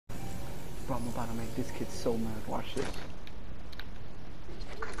Bro, I'm about to make this kid so mad. Watch this.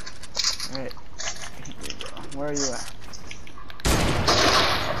 Alright. Where are you at?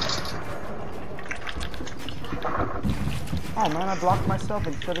 Oh man, I blocked myself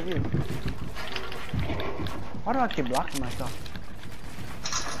instead of you. Why do I keep blocking myself?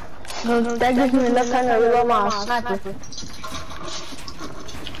 No, that gives me enough time to reload my sniper.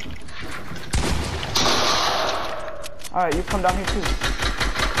 Alright, you come down here too.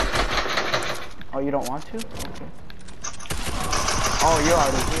 Oh, you don't want to? Okay. Oh, you're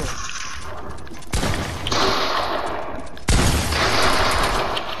already here.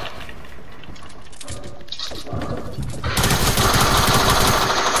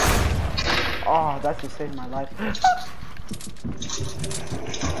 Oh, that just saved my life.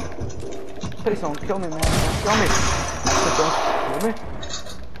 Please don't kill me, man. Don't kill me. Don't kill me.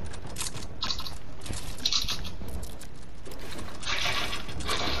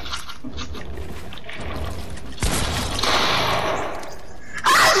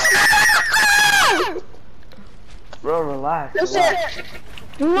 Bro, relax. That's it.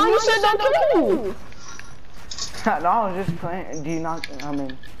 No, you said don't kill me. No, I was just playing. Do you not? I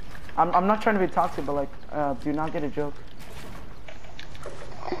mean, I'm not trying to be toxic, but like, do you not get a joke?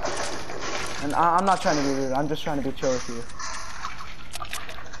 And I'm not trying to be rude. I'm just trying to be chill with you.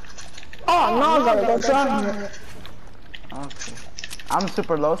 Oh no, don't try me. Okay. I'm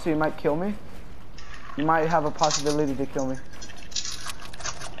super low, so you might kill me. You might have a possibility to kill me.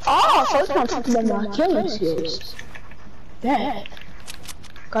 Oh, so it's not talking about my killing skills. Dang.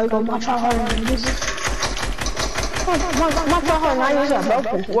 Gotta go my try harder than this. My try harder not using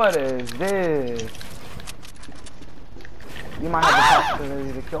broken. What is this? You might have a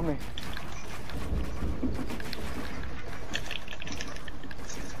possibility to kill me.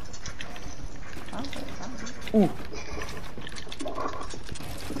 Ooh.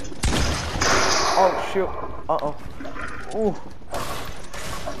 Oh shoot. Uh-oh. Ooh.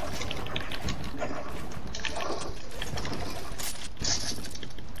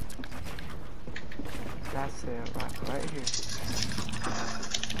 That's it, right here.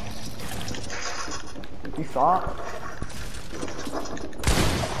 You saw it?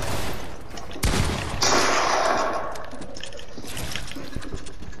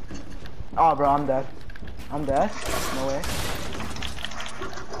 Oh, bro, I'm dead. I'm dead? No way.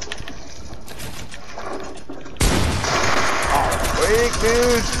 Oh, freak,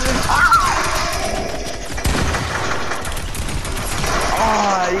 dude!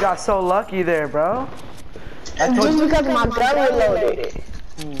 Oh, you got so lucky there, bro. I told you because my gun reloaded.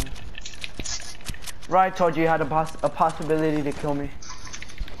 Right, told you you had a possibility to kill me.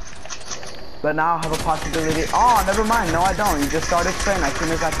 But now I have a possibility. Oh, never mind. No, I don't. You just started playing as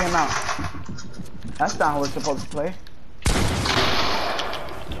soon as I came out. That's not how we're supposed to play.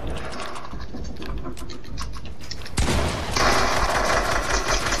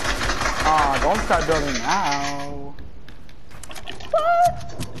 Oh, don't start building now. What?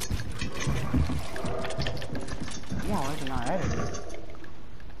 Come on, it's not editing.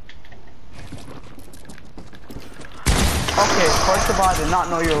 Okay, first of all, I did not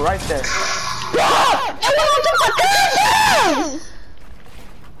know you were right there.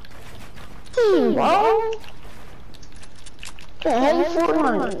 Bro. Hey,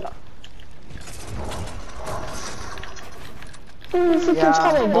 Fortnite.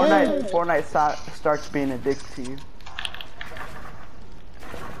 Yeah, Fortnite starts being addicted to you.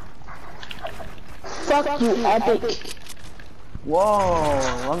 Fuck you, Epic. Whoa,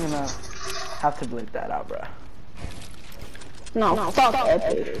 I'm gonna have to bleep that out, bro. No, fuck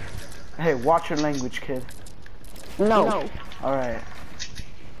Epic. Hey, watch your language, kid. No. Alright.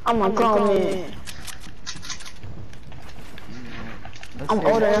 I'm a grown man. I'm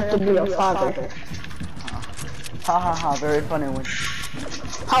old enough to be a father. Ha ha ha, very funny one.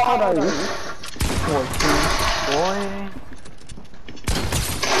 How old are you? 14. Boy.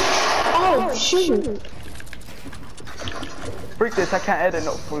 Oh, shoot. Freak this, I can't edit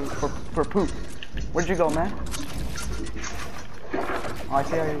no for poop. Where'd you go, man? Oh, I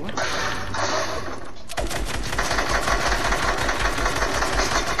see how you went.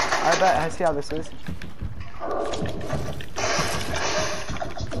 I bet I see how this is.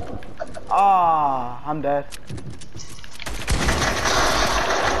 Ah, I'm dead.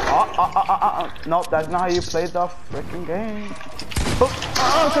 Nope, that's not how you play the freaking game.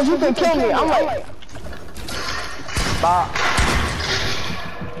 Oh, cause you can kill me. I'm like, stop.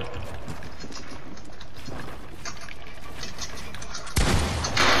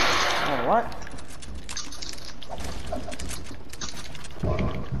 Oh, what?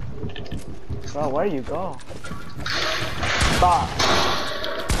 Bro, where you go? Stop.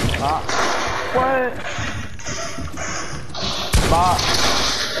 Stop. What? Bot.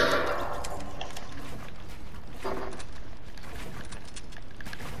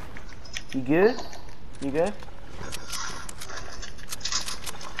 You good? You good?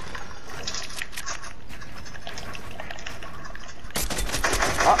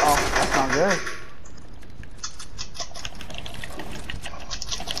 Uh-oh, that's not good.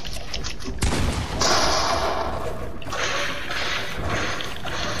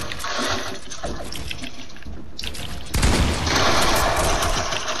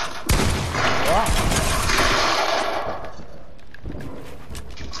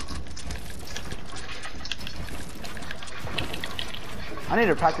 I need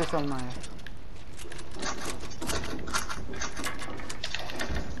to practice on my...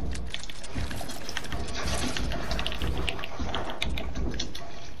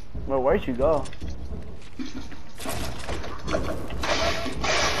 Well, where'd you go?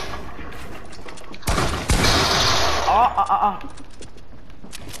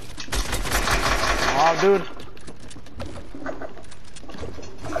 Oh, dude.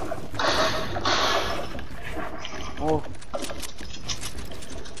 Oh.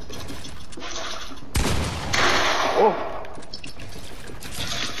 Oh.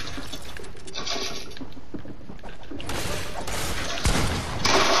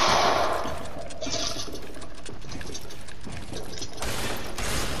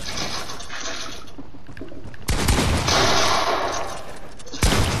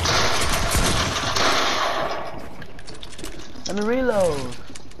 Let me reload.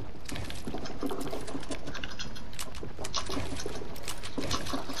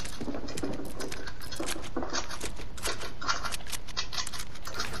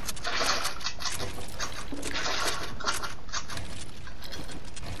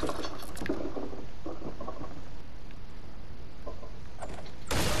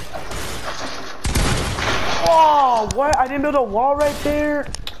 Oh, what? I didn't build a wall right there?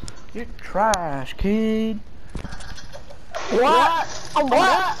 You're trash, kid. What?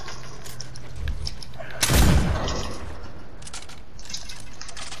 What?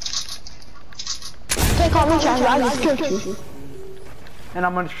 Can't call me trash, I just killed you. And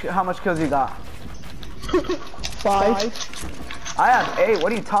how much kills you got? 5. I have 8.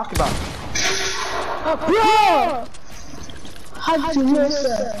 What are you talking about? Bro! How'd you miss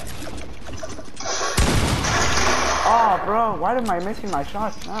that? Oh, bro, why am I missing my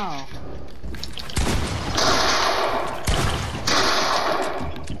shots now?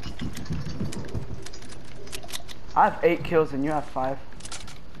 I have 8 kills and you have 5.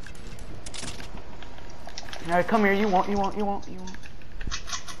 Alright, come here. You won't. What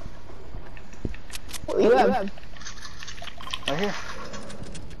you have? Right here.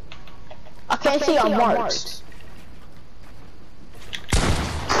 I can't see on marks.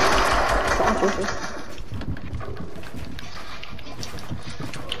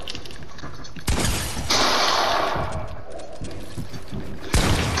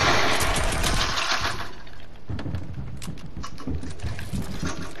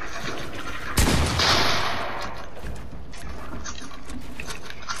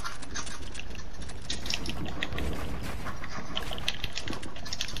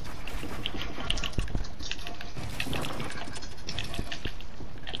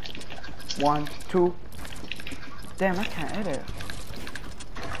 One, two. Damn, I can't edit.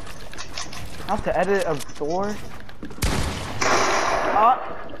 I have to edit a door.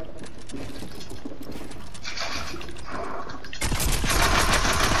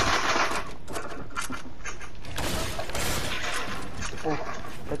 Oh,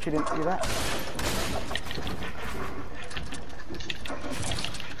 bet you didn't see that.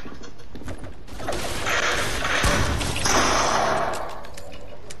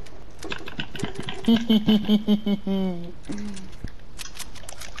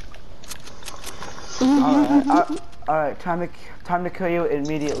 Alright, time to kill you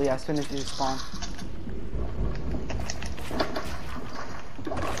immediately as soon as you spawn.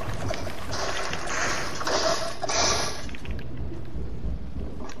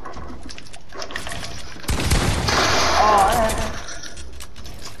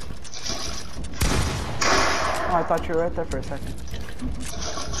 Oh, I thought you were right there for a second.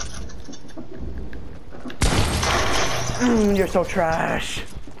 You're so trash.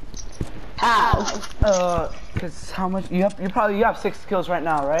 How? Cause how much you have 6 kills right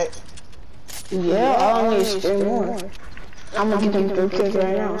now, right? Yeah, I only need 3 more. I'm gonna get them 3 kills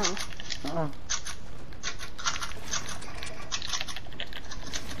right now.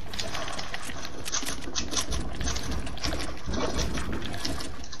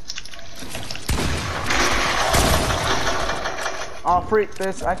 Oh, freak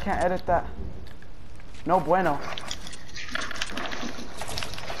this! I can't edit that. No bueno.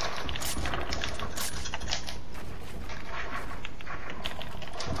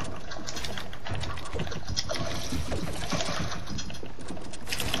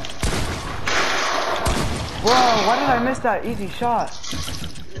 Bro, why did I miss that easy shot?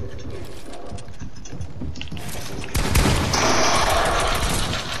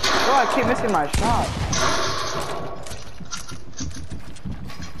 Bro, I keep missing my shot.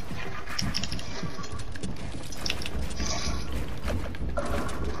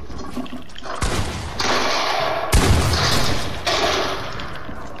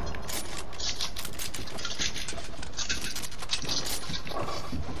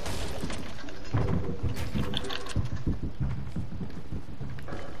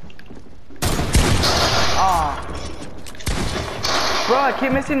 Bro, I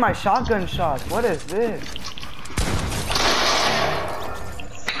keep missing my shotgun shots. What is this?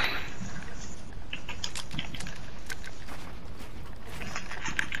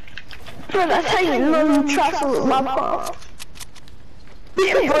 Bro, that's how you know you trust with my car. Bro,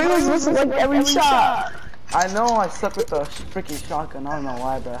 you was missing like every shot. I know I suck with the freaking shotgun. I don't know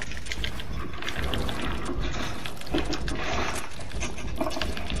why, bro.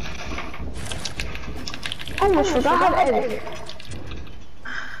 I almost forgot how to edit.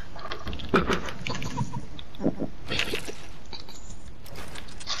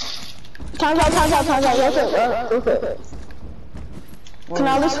 Time's out. Okay. Can I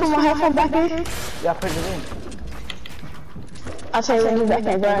at least put my headphone back in? Yeah, put it in. I'll tell you when to do that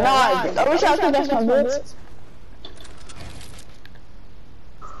thing, bro. No, I wish I could get my boots.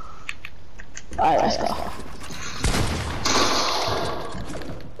 Alright, let's go.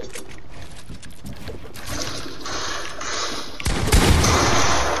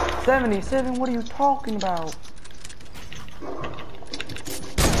 $77, what are you talking about?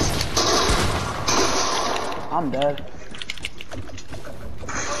 I'm dead.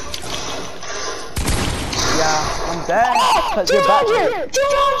 Yeah, I'm dead. Oh,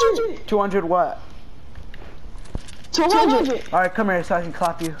 200! 200 what? 200! Alright, come here so I can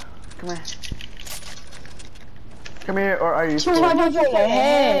clap you. Come here. Come here, or are you scared? 200 for your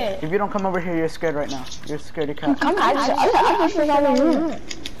head. If you don't come over here, you're scared right now. You're a scaredy cat. Come on, I just forgot my room.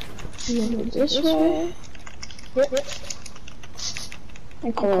 This way.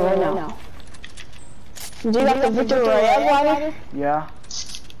 I'm coming right now. Do you got the Victory Royale glider? Yeah.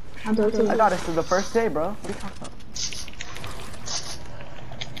 I got it to the first day, bro. What are you talking about?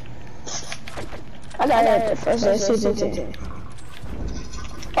 I got it the first day, season 2.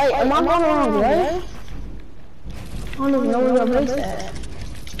 Wait, am I going the wrong way? I don't even know where your place is at.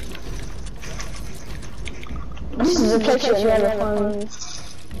 This is a picture of never found.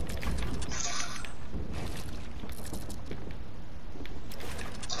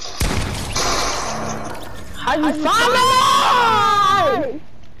 How'd you find it?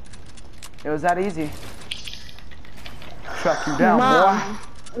 It was that easy. Track you down,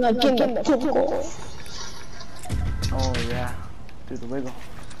 boy. Like, give me the typical. Oh, yeah. Do the wiggle.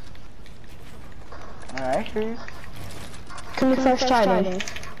 Alright, I hear you. Can we first try then?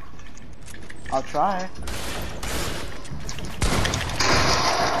 I'll try.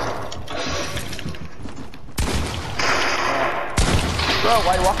 Bro,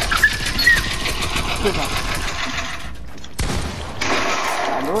 why you walking? Please not.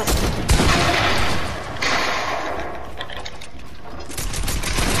 I'll do it.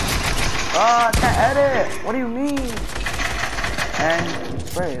 Oh, I can't edit. What do you mean? And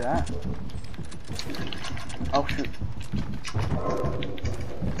spray that. Oh shoot.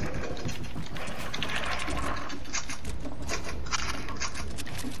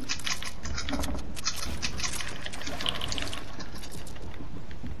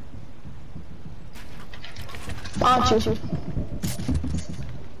 Aren't you?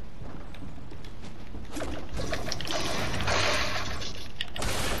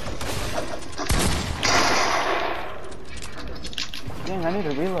 Dang, I need to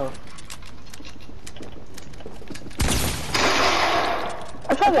reload.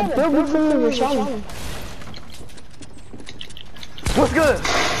 I tried to build from the Rashani. What's good?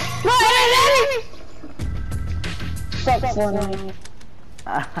 No, fuck Fortnite.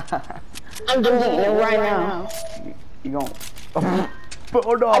 I'm deleting it right now. You gon' but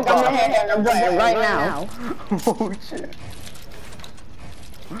hold on. I got my hand on the button right now. Oh shit.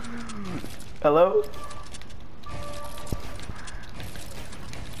 Hello?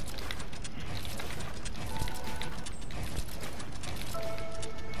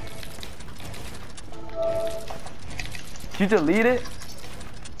 Did you delete it?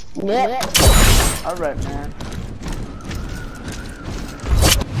 Yep. Alright, man.